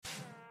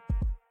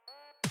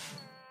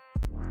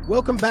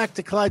Welcome back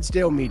to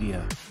Clydesdale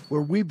Media, where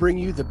we bring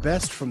you the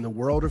best from the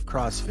world of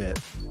CrossFit.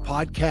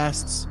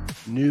 Podcasts,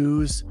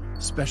 news,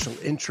 special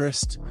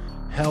interest,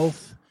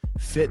 health,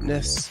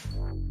 fitness.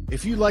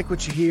 If you like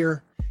what you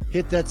hear,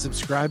 hit that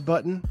subscribe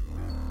button.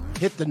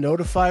 Hit the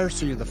notifier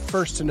so you're the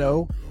first to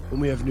know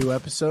when we have new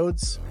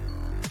episodes.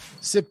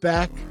 Sit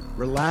back,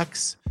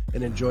 relax,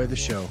 and enjoy the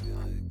show.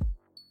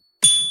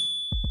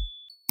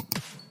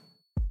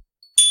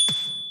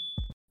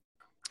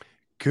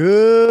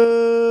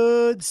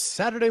 Good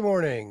Saturday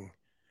morning.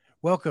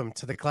 Welcome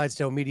to the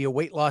Clydesdale Media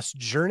Weight Loss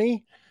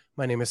Journey.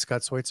 My name is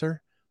Scott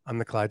Schweitzer. I'm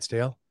the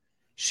Clydesdale.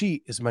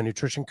 She is my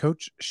nutrition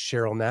coach,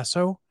 Cheryl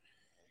Nasso.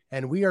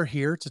 And we are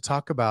here to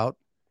talk about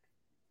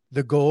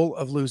the goal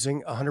of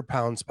losing 100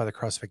 pounds by the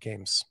CrossFit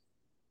Games.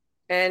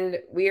 And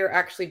we are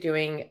actually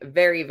doing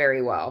very,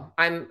 very well.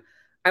 I'm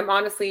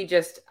honestly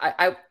just,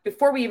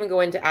 before we even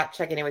go into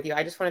checking in with you,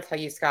 I just want to tell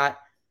you, Scott,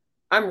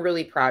 I'm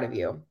really proud of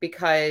you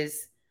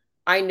because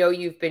I know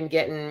you've been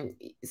getting,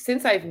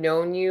 since I've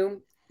known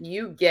you,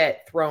 you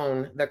get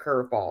thrown the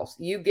curveballs.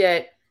 You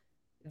get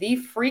the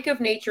freak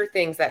of nature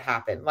things that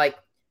happen, like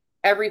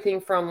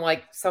everything from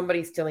like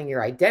somebody stealing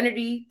your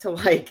identity to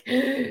like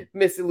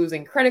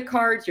losing credit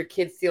cards, your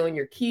kids stealing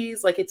your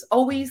keys. Like it's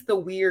always the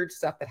weird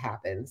stuff that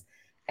happens.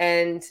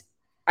 And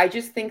I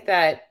just think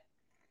that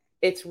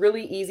it's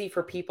really easy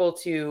for people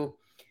to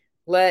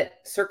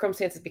let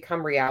circumstances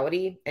become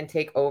reality and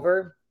take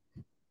over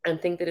and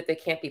think that if they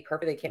can't be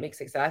perfect, they can't make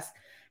success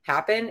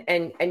happen.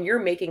 And you're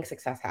making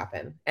success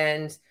happen.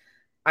 And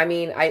I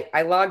mean,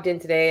 I logged in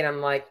today and I'm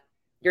like,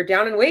 you're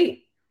down in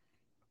weight.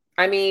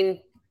 I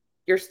mean,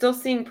 you're still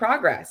seeing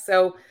progress.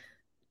 So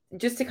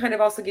just to kind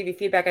of also give you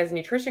feedback as a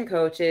nutrition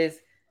coach is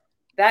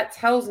that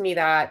tells me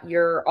that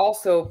you're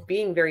also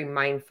being very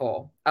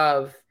mindful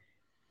of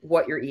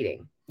what you're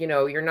eating. You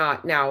know, you're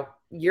not now,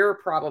 your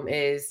problem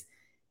is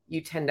you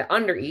tend to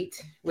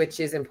undereat, which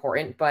is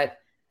important, but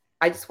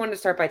I just wanted to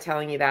start by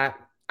telling you that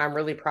I'm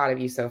really proud of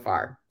you so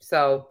far.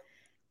 So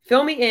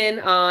fill me in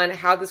on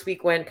how this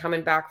week went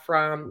coming back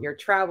from your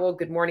travel.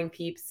 Good morning,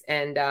 peeps,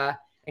 and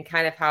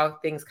kind of how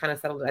things kind of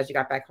settled as you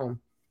got back home.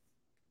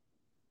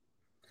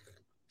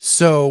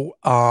 So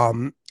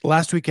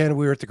last weekend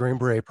we were at the Green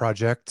Beret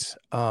Project,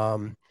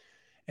 and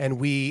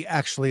we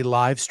actually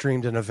live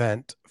streamed an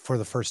event for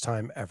the first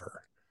time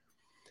ever,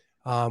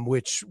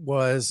 which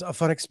was a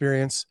fun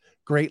experience,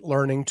 great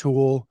learning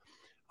tool.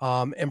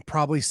 And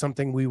probably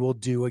something we will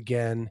do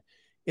again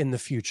in the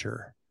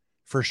future,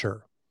 for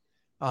sure.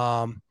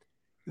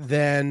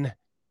 Then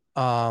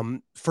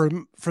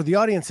for the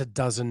audience that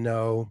doesn't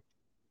know,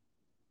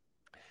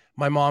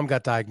 my mom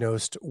got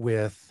diagnosed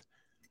with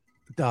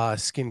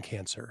skin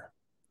cancer.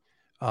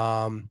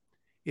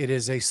 It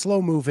is a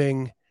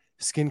slow-moving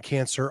skin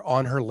cancer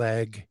on her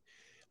leg,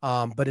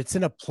 but it's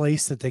in a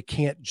place that they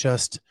can't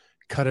just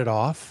cut it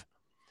off.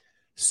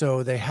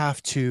 So they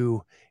have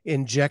to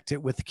inject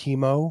it with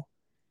chemo.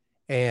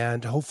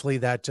 And hopefully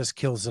that just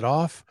kills it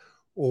off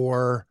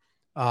or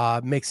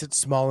makes it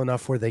small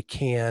enough where they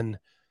can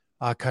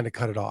kind of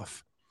cut it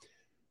off.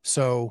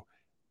 So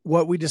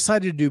what we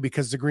decided to do,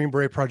 because the Green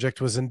Beret Project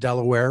was in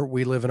Delaware,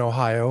 we live in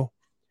Ohio,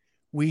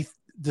 we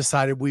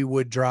decided we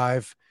would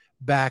drive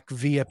back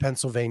via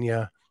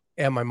Pennsylvania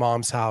and my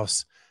mom's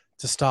house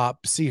to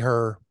stop, see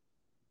her,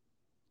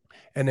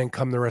 and then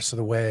come the rest of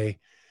the way.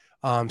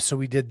 So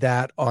we did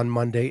that on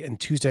Monday and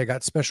Tuesday. I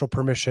got special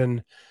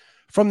permission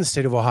from the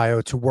state of Ohio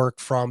to work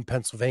from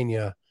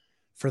Pennsylvania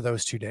for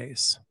those 2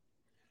 days.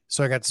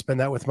 So I got to spend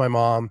that with my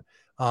mom,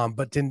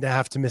 but didn't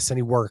have to miss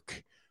any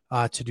work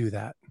to do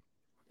that.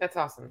 That's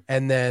awesome.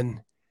 And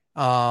then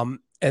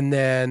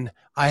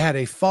I had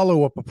a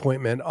follow-up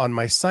appointment on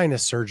my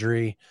sinus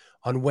surgery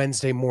on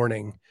Wednesday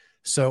morning.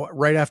 So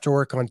right after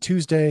work on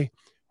Tuesday,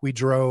 we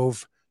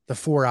drove the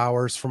 4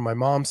 hours from my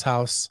mom's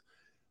house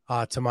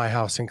to my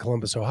house in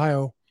Columbus,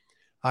 Ohio.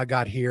 I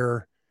got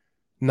here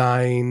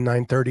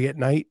 9:30 at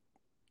night.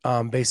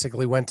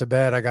 Basically went to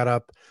bed. I got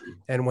up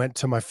and went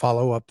to my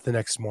follow-up the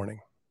next morning.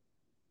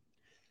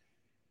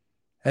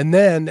 And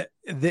then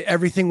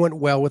everything went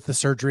well with the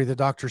surgery. The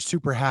doctor's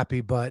super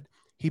happy, but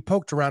he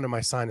poked around in my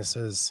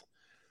sinuses.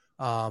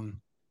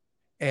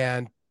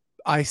 And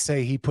I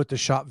say he put the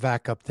shop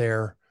vac up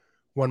there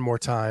one more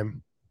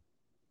time,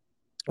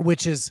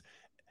 which is,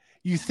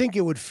 you think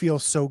it would feel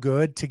so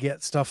good to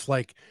get stuff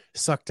like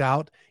sucked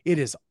out. It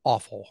is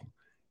awful.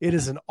 It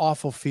is an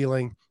awful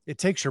feeling. It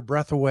takes your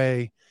breath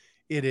away.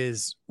 It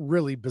is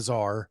really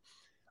bizarre.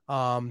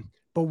 But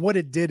what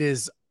it did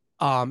is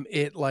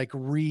it like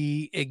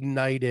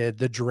reignited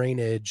the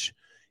drainage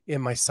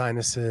in my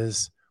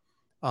sinuses.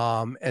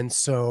 And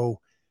so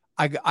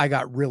I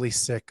got really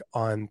sick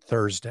on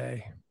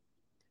Thursday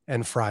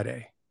and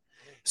Friday.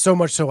 So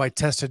much so I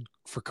tested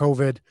for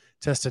COVID,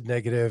 tested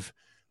negative.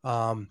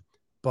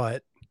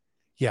 But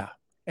yeah.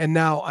 And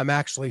now I'm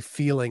actually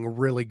feeling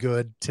really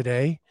good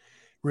today.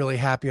 Really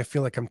happy. I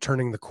feel like I'm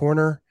turning the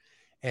corner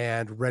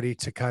and ready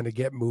to kind of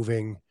get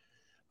moving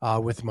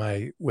with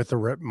my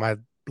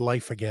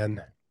life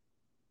again.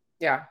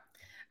 Yeah.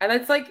 And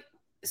it's like,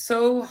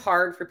 so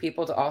hard for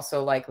people to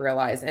also like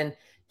realize. And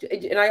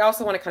I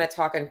also want to kind of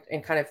talk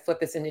and kind of flip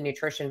this into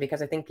nutrition,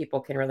 because I think people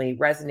can really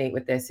resonate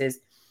with this. Is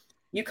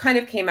you kind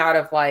of came out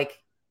of like,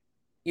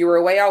 you were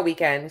away all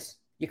weekend,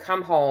 you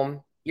come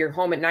home, you're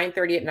home at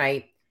 9:30 at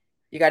night,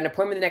 you got an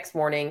appointment the next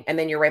morning, and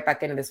then you're right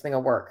back into the swing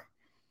of work.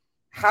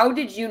 How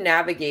did you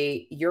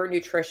navigate your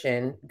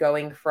nutrition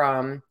going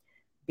from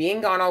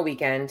being gone all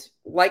weekend,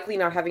 likely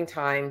not having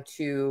time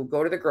to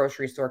go to the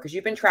grocery store because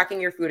you've been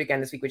tracking your food again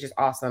this week, which is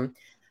awesome.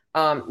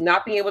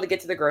 Not being able to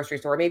get to the grocery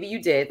store. Maybe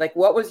you did. Like,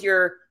 what was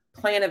your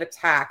plan of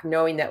attack,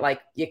 knowing that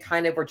like you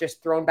kind of were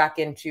just thrown back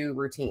into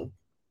routine?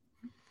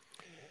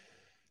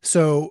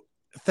 So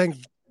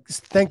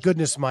thank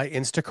goodness my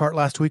Instacart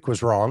last week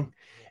was wrong,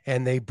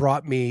 and they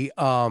brought me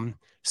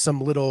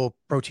some little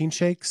protein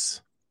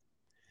shakes.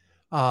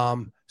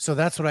 So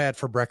that's what I had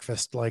for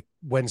breakfast, like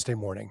Wednesday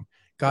morning.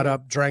 Got Mhm.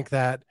 up, drank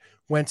that,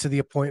 went to the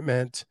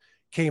appointment,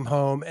 came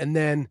home, and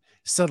then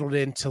settled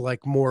into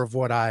like more of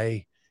what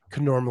I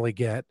could normally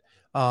get.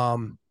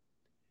 Um,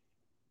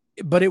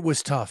 but it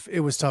was tough. It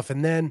was tough.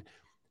 And then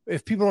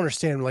if people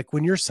understand, like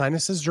when your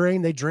sinuses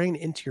drain, they drain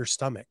into your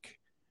stomach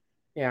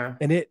Yeah.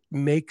 and it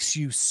makes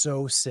you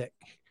so sick.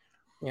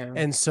 Yeah.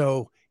 And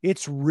so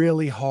it's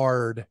really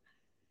hard.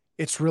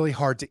 It's really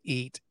hard to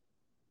eat.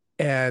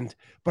 And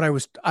but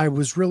I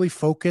was really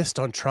focused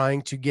on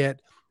trying to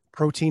get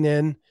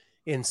protein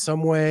in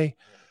some way.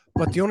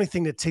 But the only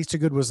thing that tasted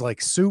good was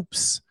like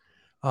soups.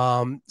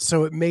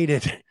 So it made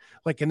it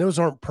like, and those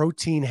aren't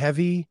protein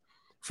heavy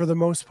for the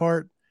most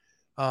part.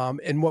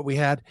 In what we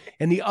had.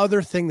 And the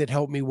other thing that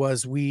helped me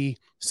was we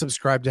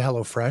subscribed to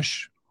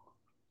HelloFresh.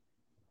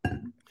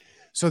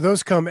 So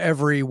those come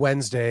every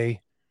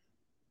Wednesday,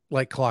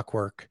 like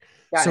clockwork.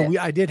 Got So it.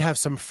 I did have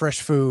some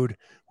fresh food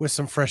with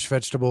some fresh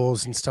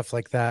vegetables and stuff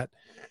like that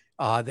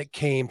that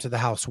came to the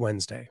house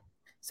Wednesday.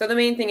 So the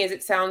main thing is,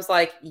 it sounds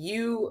like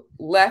you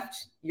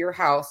left your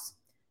house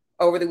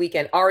over the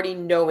weekend already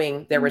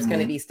knowing there was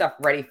going to be stuff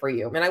ready for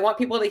you. And I want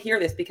people to hear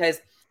this,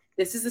 because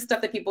this is the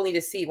stuff that people need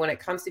to see when it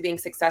comes to being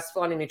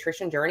successful on a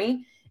nutrition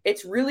journey.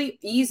 It's really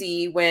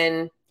easy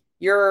when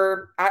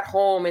you're at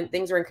home and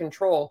things are in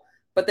control,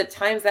 but the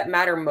times that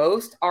matter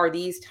most are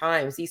these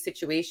times, these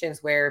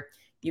situations where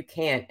you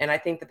can't. And I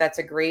think that that's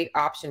a great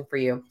option for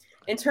you.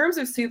 In terms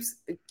of soups,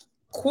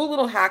 cool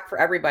little hack for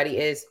everybody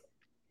is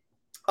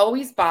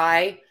always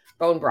buy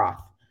bone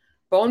broth.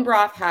 Bone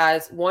broth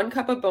has 1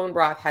 cup of bone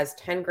broth has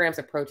 10 grams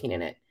of protein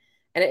in it.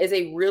 And it is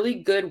a really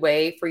good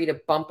way for you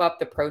to bump up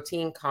the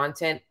protein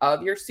content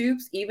of your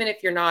soups. Even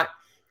if you're not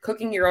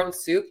cooking your own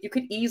soup, you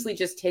could easily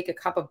just take a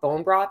cup of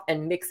bone broth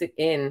and mix it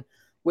in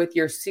with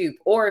your soup.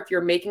 Or if you're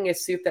making a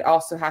soup that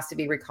also has to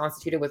be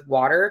reconstituted with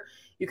water,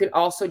 you can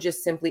also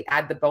just simply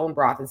add the bone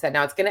broth instead.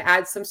 Now, it's going to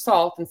add some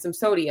salt and some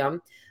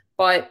sodium,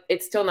 but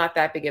it's still not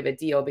that big of a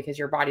deal because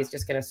your body's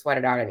just going to sweat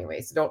it out anyway.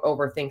 So don't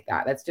overthink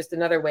that. That's just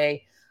another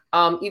way.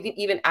 You can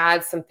even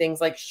add some things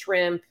like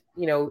shrimp,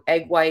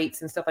 egg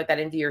whites and stuff like that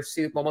into your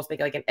soup, almost make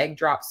it like an egg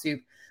drop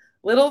soup.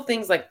 Little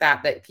things like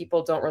that that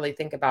people don't really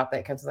think about,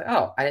 that comes like,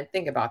 oh, I didn't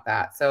think about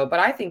that. So, but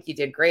I think you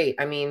did great.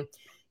 I mean,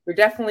 you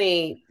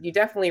definitely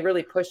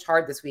really pushed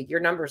hard this week.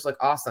 Your numbers look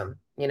awesome.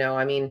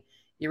 I mean,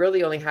 you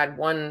really only had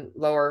one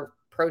lower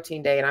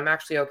protein day, and I'm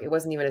actually okay. It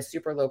wasn't even a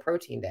super low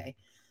protein day.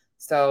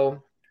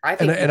 So I And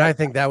think you I had,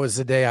 think that was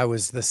the day I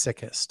was the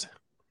sickest.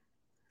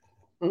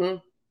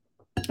 mhm.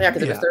 Yeah,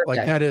 because it was Yeah, like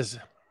Thursday. that is,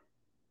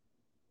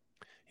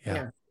 yeah.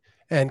 Yeah.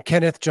 And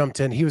Kenneth jumped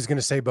in. He was going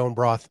to say bone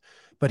broth,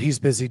 but he's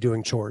busy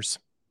doing chores.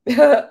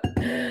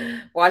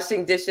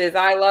 Washing dishes.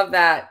 I love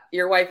that.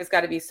 Your wife has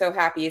got to be so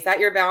happy. Is that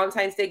your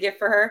Valentine's Day gift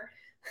for her?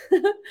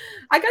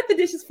 I got the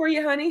dishes for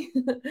you, honey.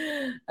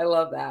 I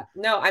love that.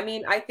 No, I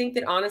mean, I think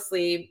that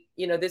honestly,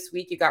 this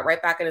week you got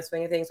right back in the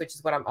swing of things, which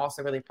is what I'm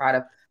also really proud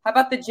of. How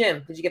about the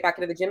gym? Did you get back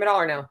into the gym at all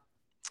or no?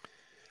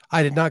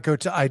 I did not go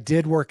to, I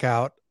did work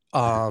out.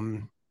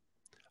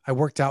 I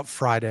worked out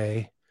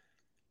Friday,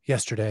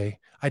 yesterday.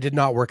 I did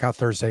not work out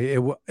Thursday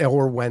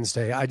or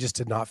Wednesday. I just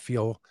did not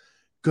feel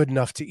good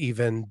enough to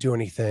even do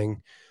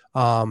anything.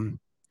 Um,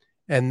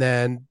 and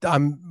then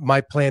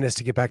my plan is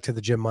to get back to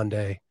the gym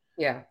Monday,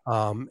 Yeah.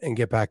 and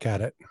get back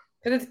at it.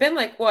 Because it's been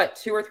like what,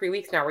 2 or 3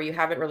 weeks now where you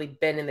haven't really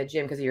been in the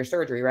gym because of your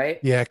surgery, right?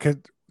 Yeah,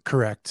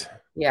 correct.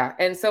 Yeah.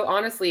 And so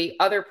honestly,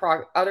 other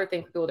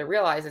thing for people to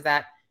realize is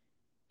that,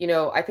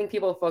 I think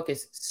people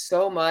focus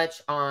so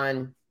much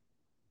on,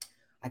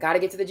 I got to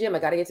get to the gym. I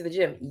got to get to the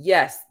gym.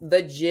 Yes,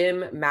 the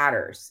gym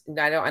matters. And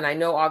I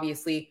know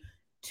obviously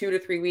 2 to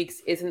 3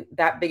 weeks isn't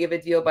that big of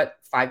a deal, but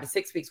 5 to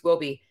 6 weeks will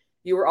be.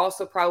 You were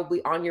also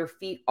probably on your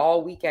feet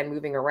all weekend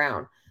moving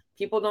around.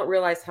 People don't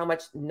realize how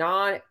much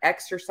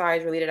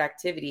non-exercise related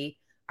activity.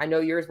 I know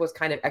yours was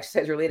kind of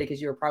exercise related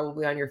because you were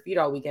probably on your feet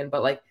all weekend,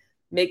 but like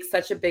makes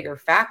such a bigger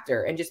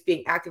factor, and just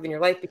being active in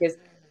your life, because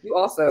you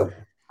also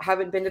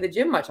haven't been to the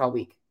gym much all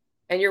week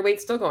and your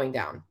weight's still going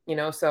down.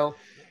 So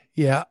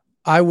Yeah,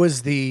 I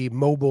was the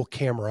mobile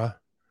camera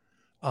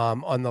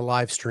on the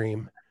live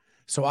stream.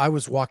 So I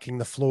was walking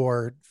the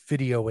floor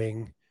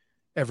videoing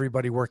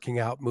everybody working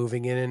out,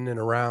 moving in and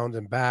around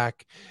and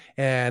back.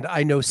 And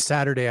I know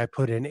Saturday I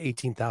put in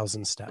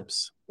 18,000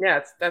 steps.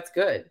 Yeah, that's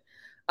good.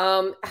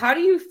 How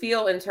do you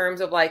feel in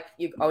terms of like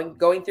you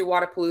going through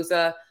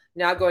Wadapalooza,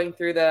 now going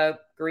through the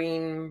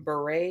Green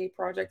Beret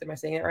project? Am I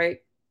saying it right?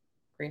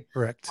 Green.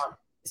 Correct.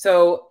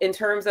 So in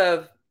terms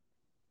of,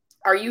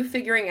 are you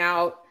figuring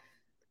out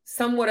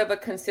somewhat of a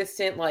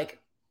consistent, like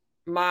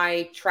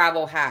my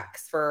travel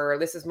hacks for,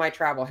 this is my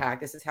travel hack,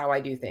 this is how I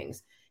do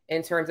things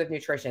in terms of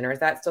nutrition, or is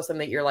that still something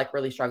that you're like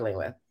really struggling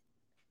with?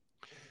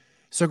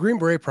 So Green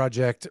Beret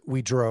project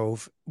we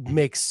drove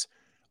makes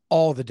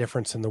all the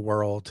difference in the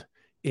world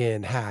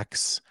in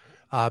hacks,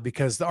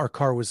 because our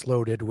car was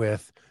loaded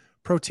with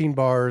protein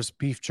bars,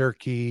 beef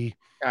jerky,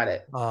 Got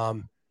it.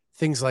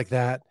 things like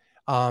that.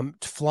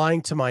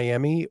 Flying to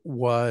Miami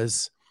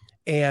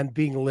and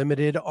being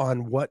limited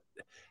on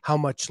how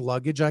much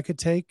luggage I could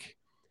take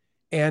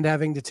and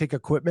having to take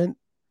equipment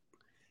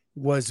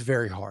was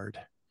very hard.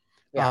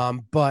 Yeah.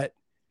 But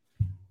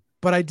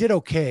I did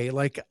okay.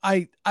 Like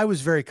I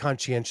was very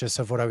conscientious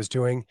of what I was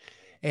doing.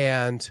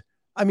 And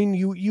I mean,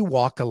 you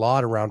walk a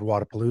lot around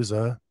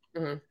Wadapalooza.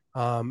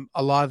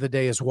 A lot of the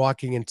day is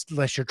walking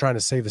unless you're trying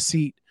to save a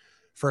seat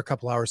for a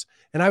couple hours.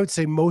 And I would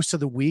say most of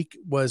the week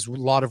was a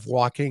lot of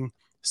walking.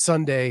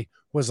 Sunday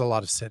was a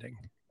lot of sitting.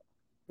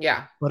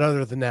 Yeah. But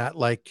other than that,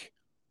 like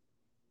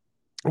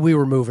we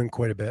were moving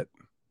quite a bit.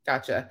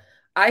 Gotcha.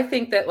 I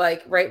think that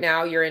like right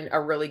now you're in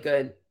a really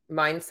good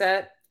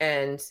mindset.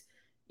 And,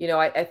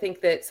 I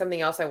think that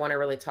something else I want to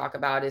really talk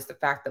about is the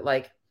fact that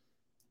like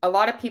a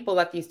lot of people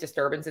let these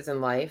disturbances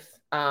in life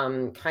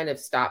kind of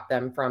stop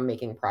them from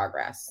making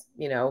progress,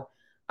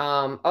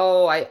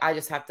 oh, I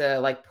just have to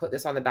like put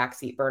this on the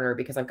backseat burner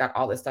because I've got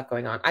all this stuff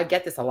going on. I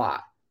get this a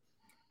lot.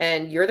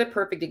 And you're the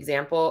perfect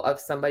example of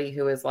somebody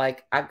who is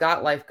like, I've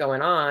got life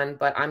going on,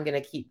 but I'm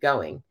going to keep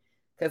going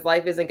because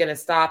life isn't going to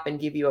stop and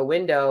give you a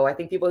window. I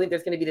think people think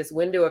there's going to be this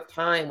window of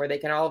time where they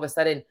can all of a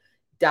sudden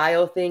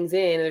dial things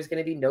in and there's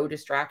going to be no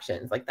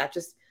distractions. Like that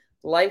just,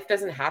 life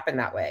doesn't happen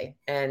that way.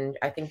 And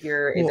I think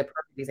you're the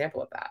perfect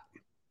example of that.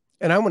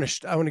 And I want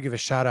to give a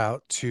shout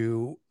out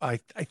to, I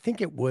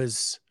think it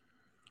was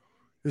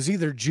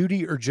either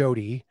Judy or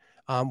Jody.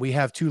 We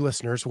have two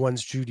listeners.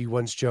 One's Judy,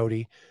 one's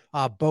Jody.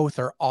 Both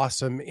are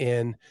awesome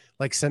in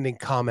like sending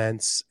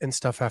comments and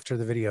stuff after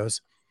the videos.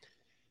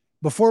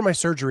 Before my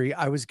surgery,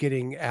 I was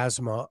getting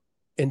asthma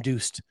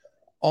induced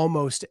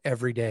almost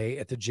every day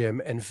at the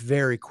gym and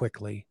very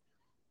quickly.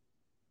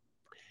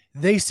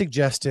 They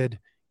suggested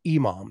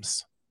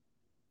EMOMs.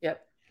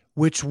 Yep.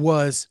 Which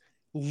was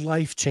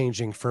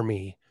life-changing for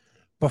me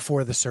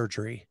before the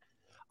surgery.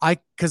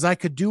 Because I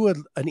could do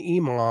an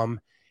EMOM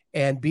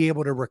and be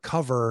able to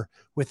recover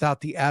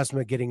without the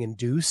asthma getting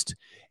induced.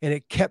 And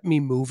it kept me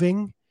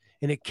moving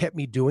and it kept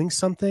me doing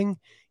something,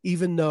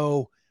 even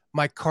though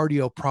my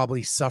cardio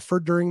probably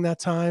suffered during that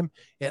time.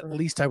 At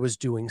least I was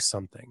doing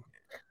something.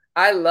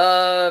 I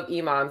love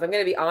EMOMs. I'm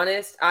going to be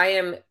honest.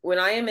 When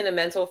I am in a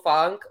mental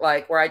funk,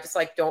 like where I just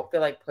like don't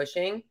feel like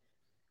pushing,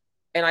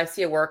 and I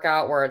see a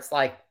workout where it's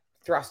like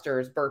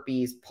thrusters,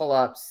 burpees,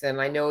 pull-ups,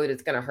 and I know that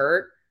it's going to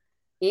hurt,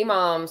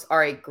 EMOMs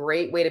are a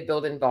great way to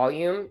build in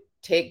volume,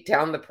 take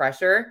down the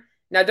pressure.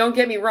 Now, don't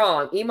get me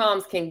wrong.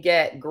 EMOMs can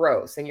get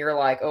gross and you're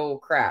like, oh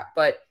crap.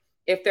 But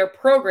if they're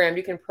programmed,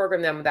 you can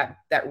program them with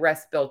that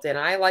rest built in.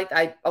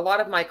 A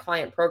lot of my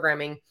client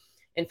programming.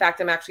 In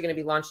fact, I'm actually going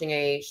to be launching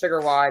a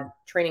Sugar WOD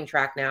training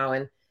track now.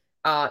 And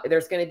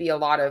there's going to be a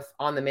lot of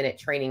on-the-minute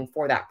training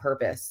for that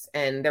purpose.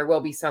 And there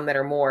will be some that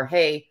are more,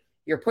 hey,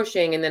 you're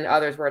pushing, and then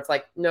others where it's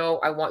like, no,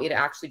 I want you to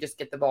actually just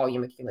get the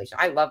volume accumulation.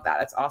 I love that.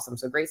 That's awesome.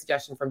 So great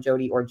suggestion from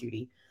Jody or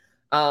Judy.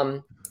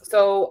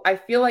 So I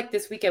feel like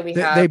this weekend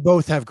they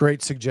both have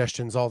great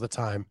suggestions all the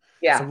time.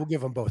 Yeah. So we'll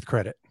give them both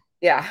credit.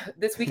 Yeah.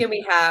 This weekend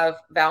we have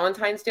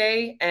Valentine's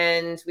Day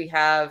and we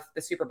have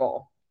the Super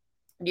Bowl.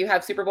 Do you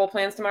have Super Bowl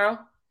plans tomorrow?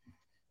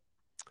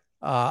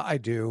 I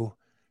do,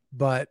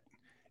 but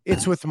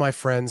it's with my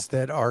friends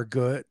that are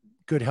good,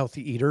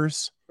 healthy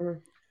eaters.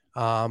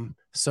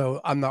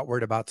 So I'm not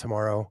worried about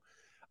tomorrow.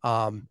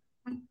 I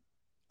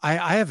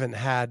haven't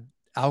had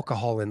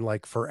alcohol in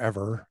like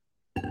forever.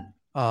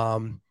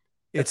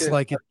 It's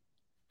like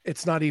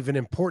it's not even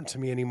important to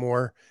me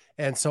anymore.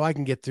 And so I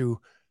can get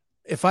through.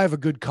 If I have a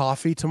good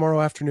coffee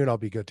tomorrow afternoon, I'll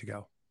be good to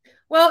go.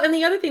 Well, and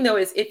the other thing though,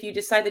 is if you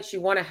decide that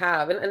you want to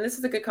have, and this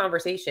is a good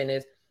conversation,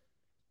 is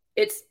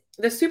it's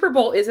the Super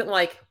Bowl isn't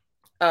like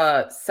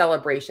a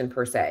celebration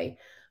per se,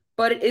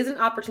 but it is an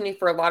opportunity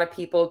for a lot of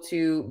people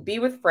to be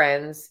with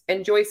friends,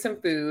 enjoy some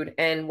food,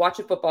 and watch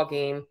a football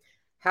game,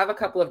 have a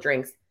couple of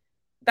drinks.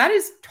 That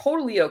is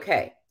totally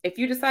okay. If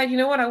you decide, you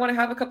know what, I want to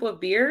have a couple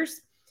of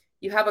beers,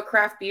 you have a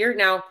craft beer.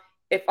 Now,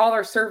 if all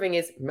they're serving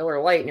is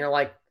Miller Lite and you're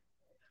like,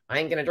 I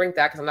ain't going to drink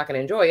that because I'm not going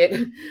to enjoy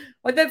it.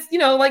 Like that's,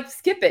 like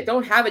skip it.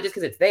 Don't have it just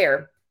because it's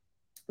there.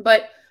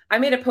 But I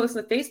made a post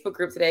in the Facebook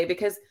group today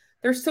because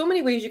there's so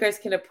many ways you guys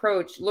can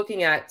approach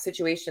looking at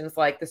situations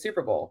like the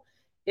Super Bowl.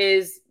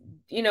 Is,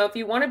 if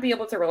you want to be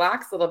able to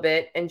relax a little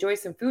bit, enjoy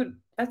some food,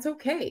 that's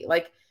okay.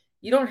 Like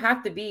You don't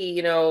have to be,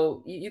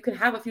 you can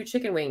have a few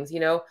chicken wings,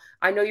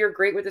 I know you're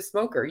great with a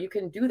smoker. You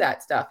can do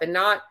that stuff and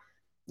not,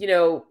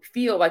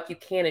 feel like you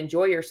can't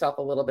enjoy yourself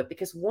a little bit,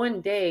 because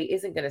one day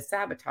isn't going to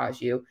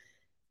sabotage you.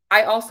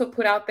 I also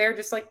put out there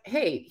just like,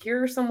 hey,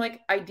 here are some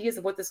like ideas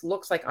of what this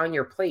looks like on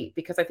your plate,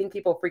 because I think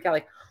people freak out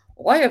like,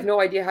 well, I have no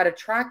idea how to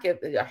track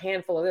it, a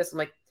handful of this. I'm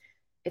like,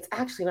 it's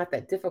actually not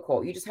that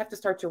difficult. You just have to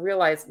start to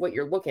realize what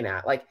you're looking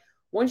at. Like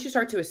once you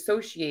start to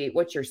associate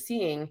what you're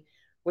seeing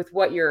with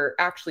what you're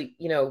actually,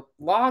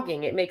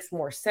 logging, it makes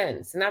more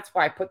sense. And that's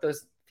why I put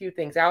those few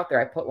things out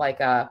there. I put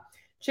like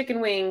chicken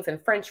wings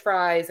and French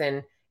fries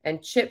and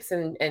chips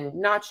and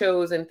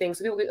nachos and things.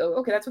 So people go,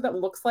 okay, that's what that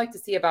looks like to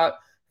see about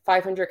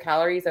 500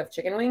 calories of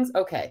chicken wings.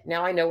 Okay,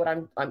 now I know what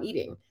I'm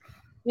eating.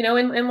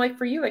 And like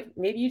for you, like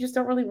maybe you just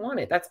don't really want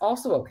it. That's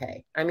also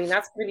okay. I mean,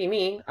 that's gonna be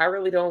me. I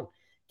really don't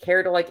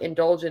care to like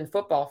indulge in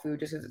football food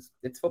just because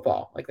it's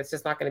football. Like that's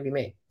just not going to be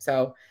me.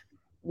 So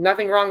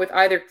nothing wrong with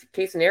either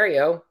case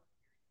scenario.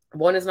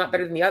 One is not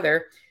better than the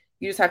other.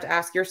 You just have to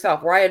ask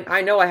yourself. Ryan,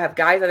 I know I have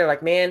guys that are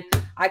like, man,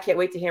 I can't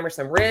wait to hammer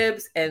some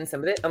ribs and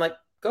some of it. I'm like,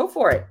 go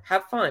for it.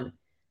 Have fun.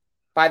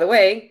 By the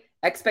way,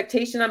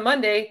 expectation on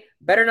Monday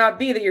better not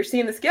be that you're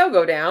seeing the scale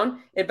go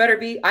down. It better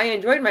be, I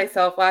enjoyed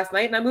myself last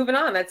night and I'm moving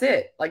on. That's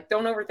it. Like,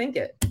 don't overthink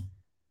it.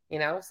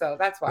 So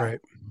that's why. Right.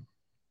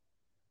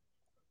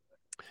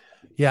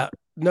 Yeah.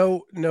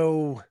 No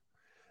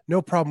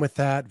problem with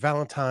that.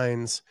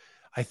 Valentine's,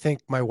 I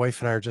think my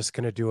wife and I are just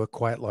going to do a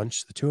quiet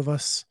lunch, the two of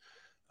us.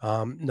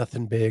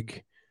 Nothing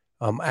big,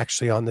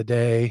 actually on the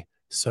day.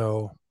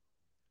 So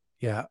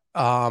yeah.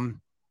 And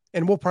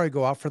we'll probably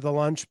go out for the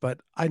lunch, but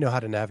I know how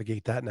to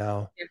navigate that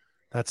now. Yeah.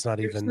 That's not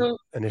You're even so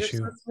an you're so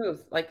issue.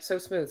 smooth, like so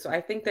smooth. So I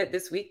think that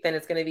this week then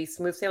it's going to be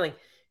smooth sailing.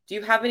 Do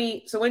you have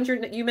any? So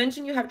you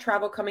mentioned you have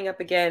travel coming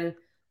up again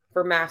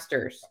for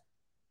Masters.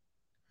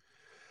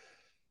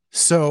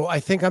 So I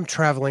think I'm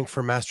traveling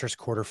for Masters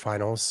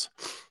quarterfinals.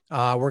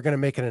 We're going to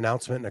make an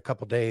announcement in a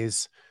couple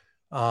days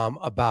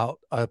about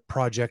a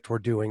project we're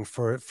doing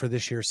for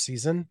this year's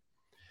season.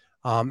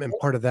 And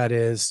part of that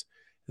is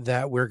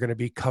that we're going to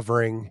be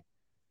covering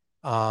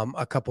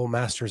a couple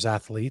Masters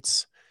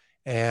athletes.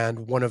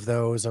 And one of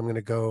those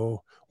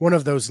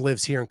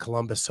lives here in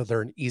Columbus. So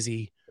they're an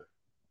easy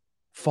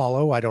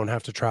follow. I don't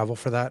have to travel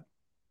for that.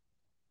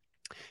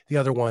 The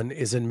other one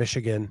is in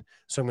Michigan.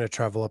 So I'm going to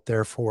travel up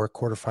there for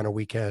quarterfinal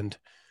weekend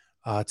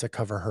to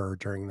cover her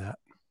during that.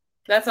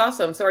 That's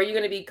awesome. So are you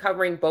going to be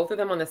covering both of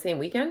them on the same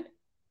weekend?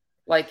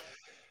 Like,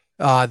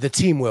 the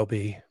team will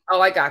be.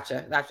 oh, I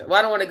gotcha. Well,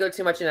 I don't want to go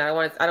too much in that.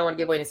 I don't want to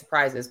give away any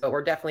surprises, but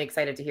we're definitely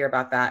excited to hear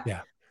about that.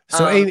 Yeah.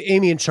 So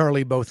Amy and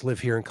Charlie both live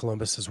here in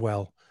Columbus as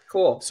well.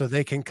 Cool. So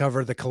they can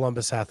cover the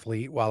Columbus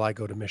athlete while I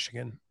go to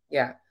Michigan.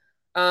 Yeah.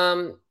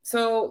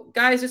 So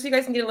guys, just so you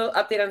guys can get a little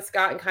update on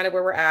Scott and kind of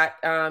where we're at.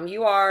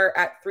 You are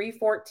at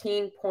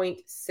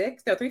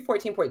 314.6, no,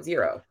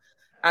 314.0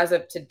 as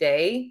of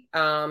today.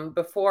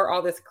 Before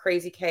all this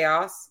crazy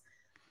chaos,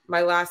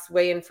 my last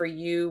weigh-in for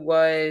you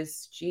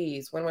was,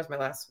 when was my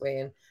last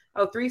weigh-in?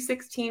 Oh,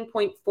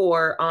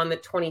 316.4 on the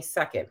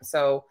 22nd.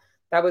 So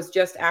that was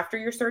just after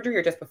your surgery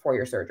or just before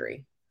your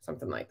surgery,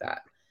 something like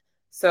that.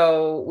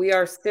 So we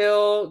are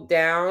still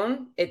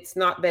down. It's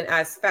not been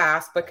as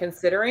fast, but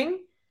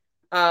considering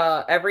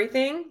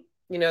everything,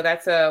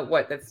 that's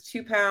that's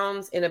 2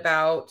 pounds in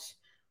about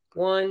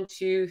 1,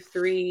 2,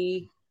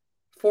 3,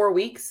 4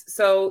 weeks.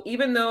 So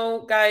even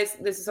though, guys,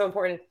 this is so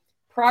important,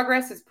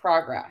 progress is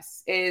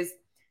progress.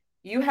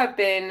 You have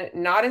been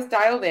not as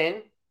dialed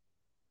in.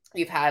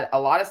 You've had a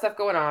lot of stuff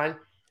going on.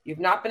 You've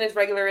not been as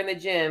regular in the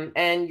gym,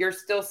 and you're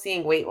still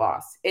seeing weight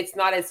loss. It's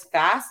not as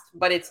fast,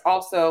 but it's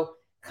also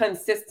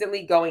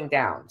consistently going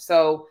down.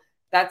 So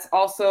that's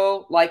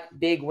also like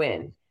big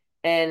win.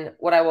 And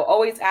what I will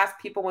always ask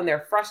people when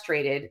they're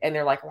frustrated and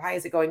they're like, why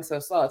is it going so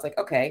slow? It's like,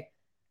 okay,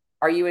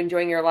 are you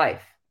enjoying your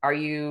life? Are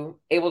you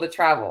able to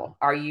travel?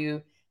 Are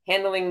you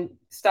handling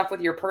stuff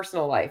with your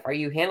personal life? Are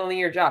you handling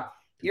your job?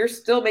 You're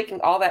still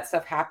making all that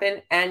stuff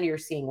happen and you're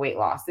seeing weight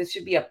loss. This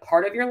should be a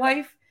part of your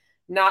life,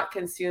 not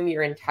consume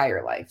your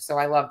entire life. So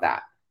I love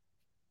that.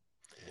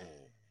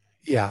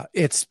 Yeah,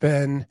 it's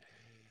been,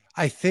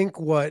 I think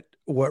what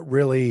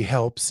really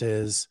helps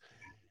is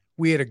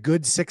we had a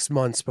good 6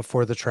 months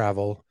before the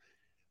travel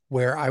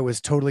where I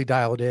was totally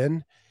dialed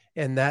in,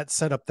 and that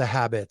set up the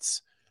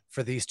habits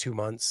for these 2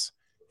 months.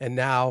 And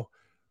now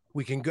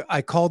we can go,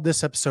 I called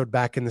this episode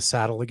Back in the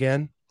Saddle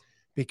again,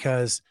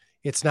 because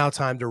it's now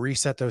time to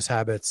reset those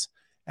habits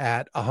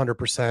at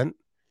 100%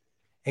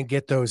 and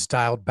get those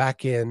dialed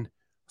back in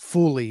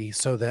fully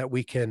so that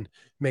we can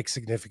make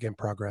significant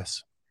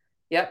progress.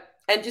 Yep.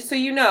 And just so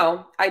you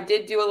know, I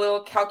did do a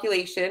little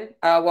calculation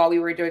while we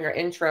were doing our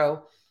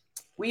intro.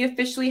 We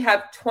officially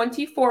have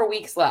 24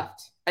 weeks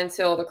left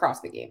until the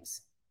CrossFit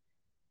Games.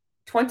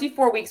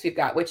 24 weeks we've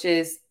got, which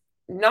is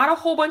not a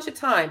whole bunch of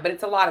time, but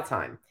it's a lot of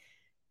time.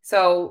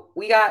 So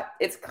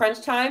it's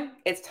crunch time.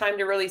 It's time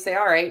to really say,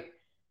 all right,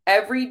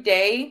 every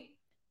day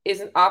is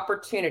an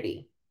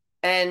opportunity.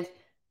 And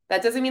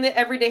that doesn't mean that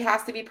every day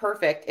has to be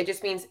perfect. It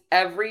just means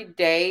every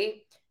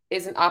day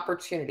is an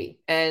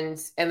opportunity, and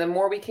the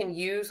more we can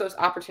use those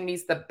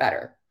opportunities, the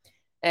better.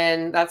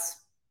 And that's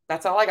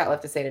all I got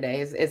left to say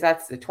today is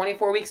that's the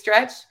 24-week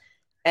stretch.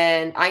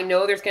 And I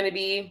know there's going to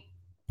be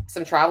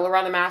some travel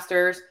around the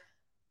Masters,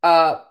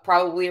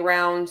 probably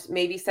around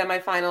maybe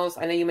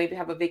semifinals. I know you maybe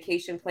have a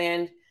vacation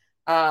planned,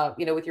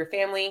 with your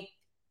family.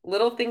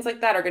 Little things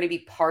like that are going to be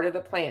part of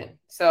the plan.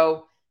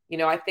 So,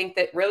 I think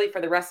that really for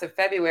the rest of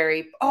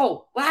February.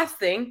 Oh, last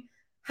thing,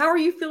 how are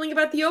you feeling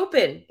about the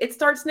Open? It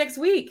starts next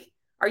week.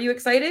 Are you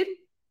excited?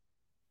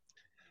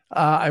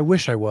 I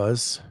wish I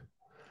was.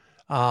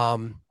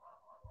 One,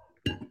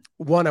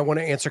 I want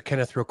to answer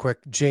Kenneth real quick.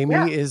 Yeah.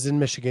 Jamie is in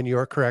Michigan. You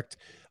are correct.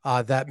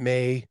 You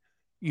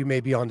may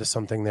be onto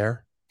something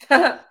there.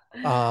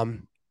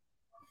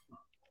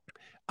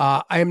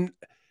 I'm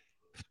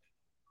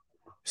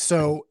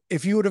so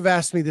if you would have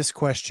asked me this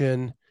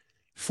question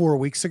 4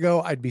 weeks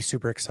ago, I'd be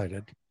super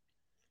excited.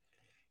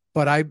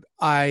 But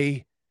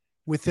I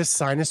with this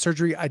sinus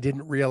surgery, I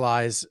didn't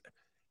realize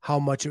how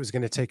much it was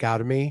going to take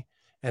out of me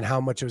and how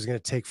much it was going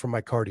to take from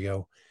my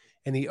cardio.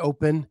 And the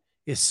Open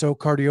is so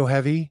cardio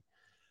heavy.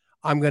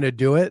 I'm going to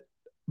do it,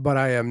 but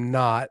I am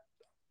not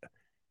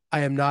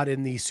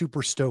in the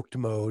super stoked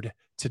mode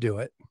to do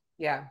it.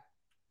 Yeah.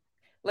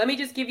 Let me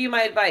just give you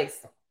my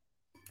advice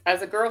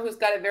as a girl who's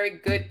got a very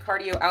good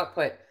cardio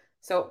output.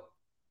 So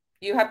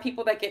you have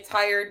people that get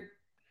tired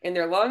in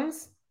their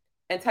lungs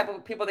and type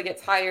of people that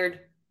get tired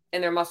in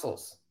their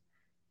muscles.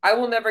 I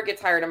will never get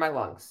tired in my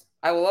lungs.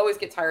 I will always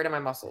get tired in my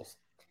muscles.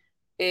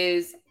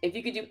 Is if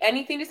you could do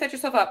anything to set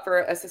yourself up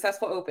for a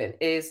successful Open,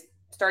 is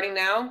starting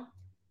now,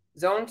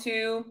 zone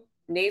 2,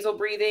 nasal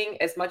breathing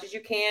as much as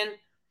you can,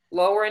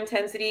 lower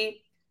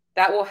intensity.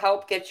 That will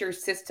help get your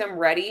system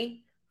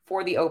ready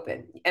for the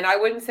Open. And I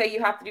wouldn't say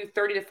you have to do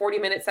 30 to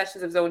 40-minute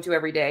sessions of zone 2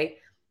 every day.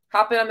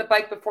 Hopping on the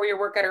bike before your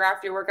workout or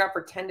after your workout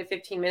for 10 to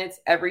 15 minutes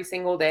every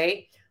single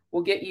day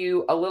will get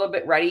you a little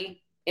bit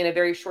ready in a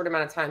very short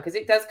amount of time, because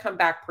it does come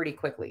back pretty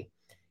quickly.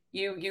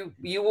 You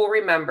will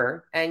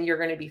remember, and you're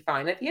going to be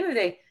fine. At the end of the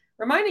day,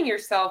 reminding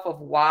yourself of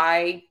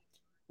why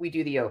we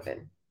do the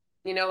Open.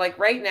 Like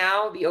right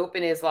now, the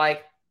Open is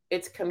like,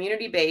 it's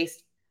community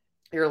based.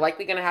 You're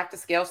likely going to have to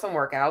scale some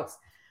workouts.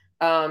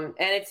 And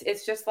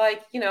it's just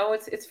like,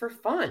 it's for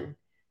fun.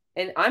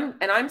 And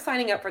I'm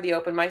signing up for the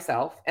Open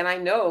myself. And I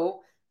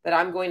know that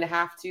I'm going to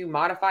have to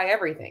modify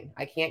everything.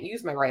 I can't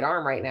use my right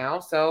arm right now.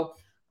 So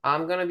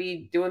I'm going to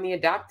be doing the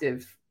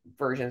adaptive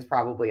versions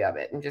probably of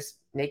it and just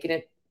making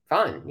it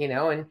fun,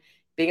 and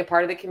being a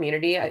part of the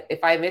community.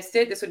 If I missed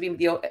it, this would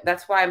be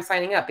that's why I'm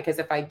signing up, because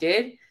if I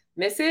did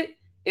miss it,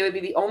 it would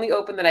be the only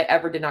Open that I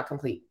ever did not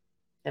complete.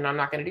 And I'm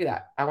not going to do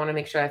that. I want to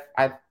make sure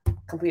I've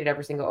completed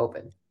every single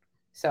Open.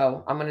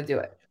 So I'm going to do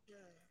it.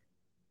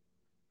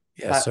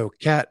 Yeah. So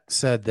Kat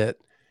said that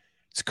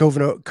it's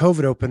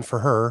COVID Open for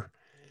her.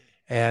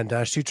 And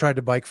she tried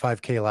to bike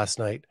 5K last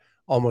night,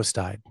 almost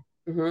died.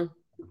 Mm-hmm.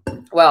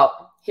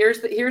 Well, here's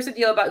the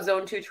deal about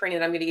zone 2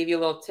 training. I'm going to give you a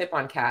little tip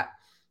on Kat.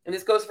 And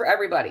this goes for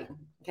everybody.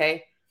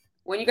 Okay.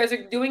 When you guys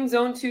are doing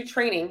zone 2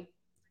 training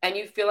and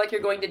you feel like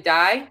you're going to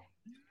die,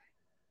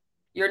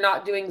 you're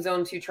not doing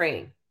zone 2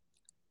 training.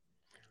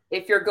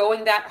 If you're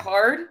going that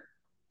hard,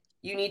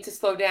 you need to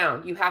slow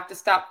down. You have to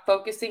stop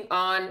focusing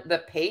on the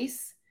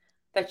pace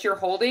that you're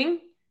holding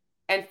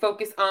and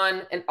focus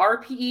on an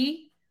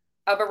RPE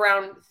of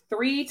around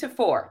 3 to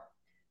 4,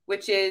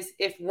 which is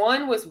if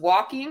one was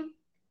walking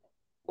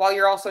while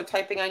you're also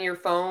typing on your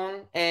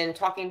phone and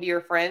talking to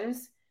your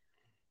friends.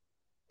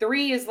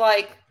 3 is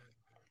like,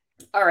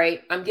 all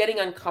right, I'm getting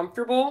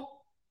uncomfortable.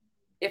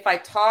 If I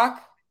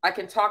talk, I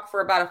can talk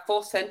for about a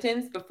full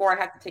sentence before I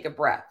have to take a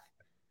breath.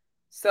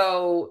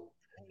 So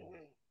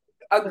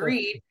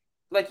agreed.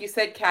 Like you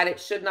said, Kat, it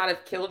should not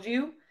have killed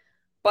you.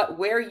 But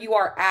where you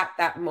are at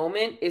that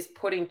moment is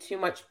putting too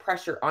much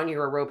pressure on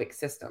your aerobic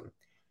system.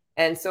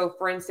 And so,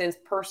 for instance,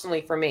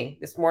 personally for me,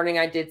 this morning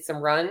I did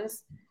some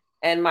runs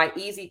and my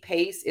easy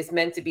pace is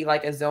meant to be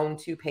like a zone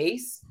 2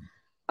 pace.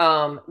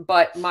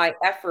 But my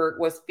effort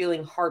was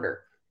feeling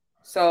harder.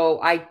 So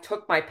I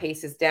took my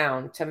paces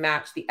down to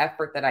match the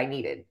effort that I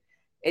needed.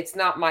 It's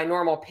not my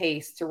normal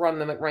pace to run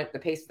the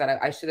pace that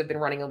I should have been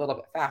running a little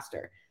bit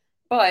faster.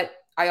 But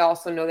I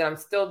also know that I'm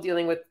still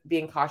dealing with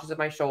being cautious of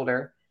my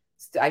shoulder.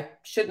 I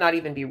should not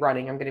even be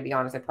running. I'm going to be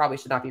honest. I probably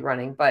should not be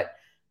running, but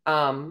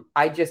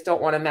I just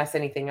don't want to mess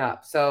anything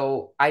up.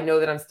 So I know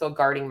that I'm still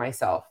guarding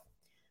myself.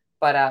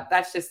 But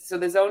that's just, so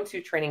the zone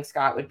 2 training,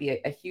 Scott, would be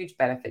a huge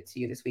benefit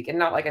to you this week. And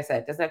not, like I said,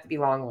 it doesn't have to be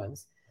long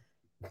ones.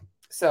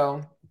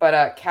 So,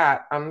 but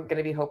Kat, I'm going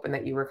to be hoping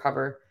that you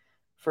recover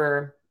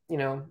for,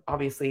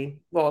 obviously,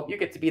 well, you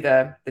get to be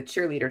the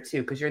cheerleader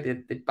too, because you're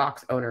the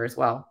box owner as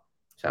well.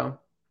 So,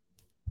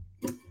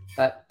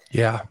 but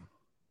yeah,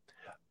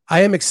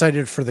 I am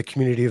excited for the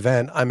community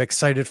event. I'm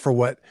excited for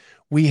what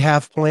we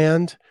have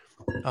planned,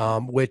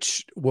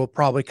 which will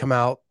probably come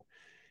out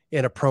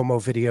in a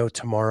promo video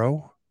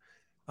tomorrow.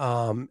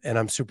 And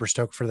I'm super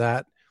stoked for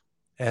that.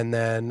 And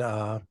then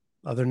other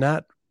than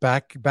that,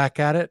 back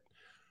at it,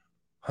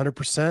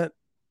 100%.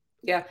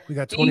 Yeah. We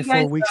got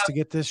 24 weeks to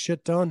get this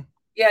shit done.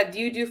 Yeah. Do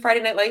you do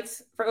Friday night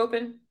lights for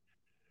open?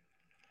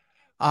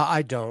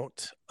 I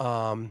don't,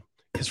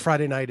 because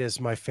Friday night is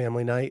my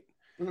family night.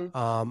 Hmm.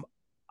 Um,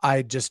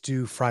 I just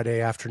do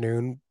Friday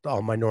afternoon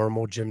on my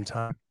normal gym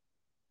time.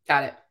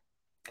 Got it.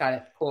 Got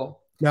it.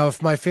 Cool. Now,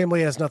 if my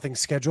family has nothing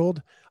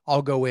scheduled,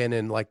 I'll go in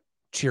and like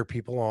cheer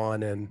people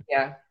on and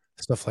Yeah.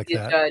 stuff like Be a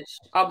that. judge.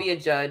 I'll be a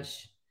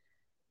judge.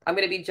 I'm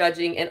going to be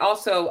judging. And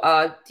also,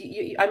 I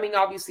mean,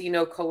 obviously, you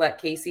know, Colette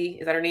Casey.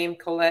 Is that her name?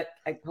 Colette.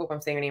 I hope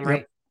I'm saying her name Yep.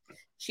 right.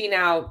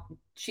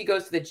 She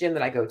goes to the gym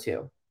that I go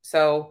to.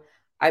 So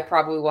I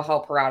probably will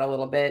help her out a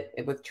little bit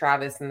with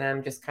Travis and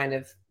them, just kind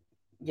of,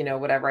 you know,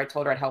 whatever. I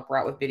told her I'd help her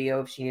out with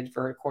video if she needed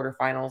for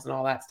quarterfinals and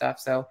all that stuff.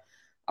 So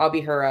I'll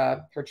be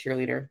her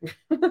cheerleader.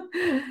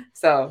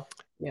 So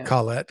yeah.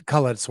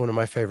 Colette's one of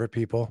my favorite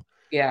people.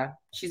 Yeah,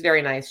 she's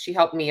very nice. She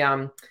helped me.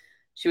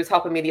 She was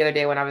helping me the other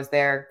day when I was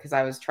there because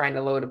I was trying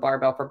to load a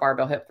barbell for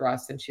barbell hip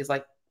thrust, and she's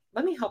like,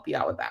 "Let me help you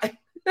out with that,"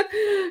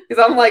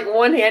 because I'm like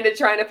one-handed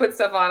trying to put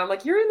stuff on. I'm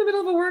like, "You're in the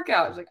middle of a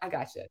workout." She's like, "I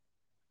got you."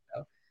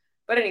 So,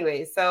 but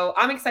anyway, so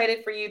I'm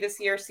excited for you this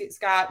year,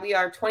 Scott. We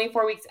are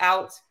 24 weeks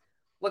out.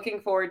 Looking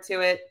forward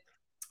to it.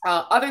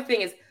 Other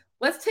thing is,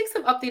 let's take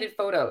some updated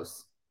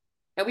photos.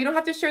 And we don't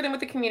have to share them with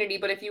the community,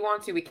 but if you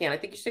want to, we can. I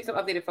think you should take some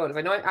updated photos.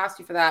 I know I asked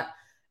you for that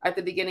at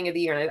the beginning of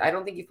the year, and I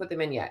don't think you put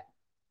them in yet.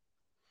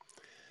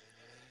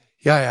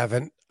 Yeah, I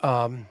haven't.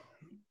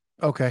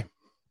 Okay.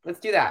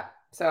 Let's do that.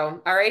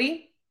 So,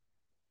 alrighty.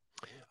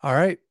 All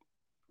right.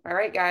 All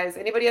right, guys.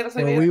 Anybody else?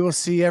 Well, we will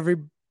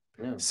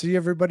No. see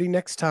everybody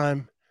next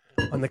time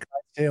on the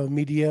Clydesdale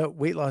Media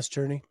weight loss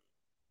journey.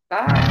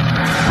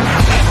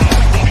 Bye.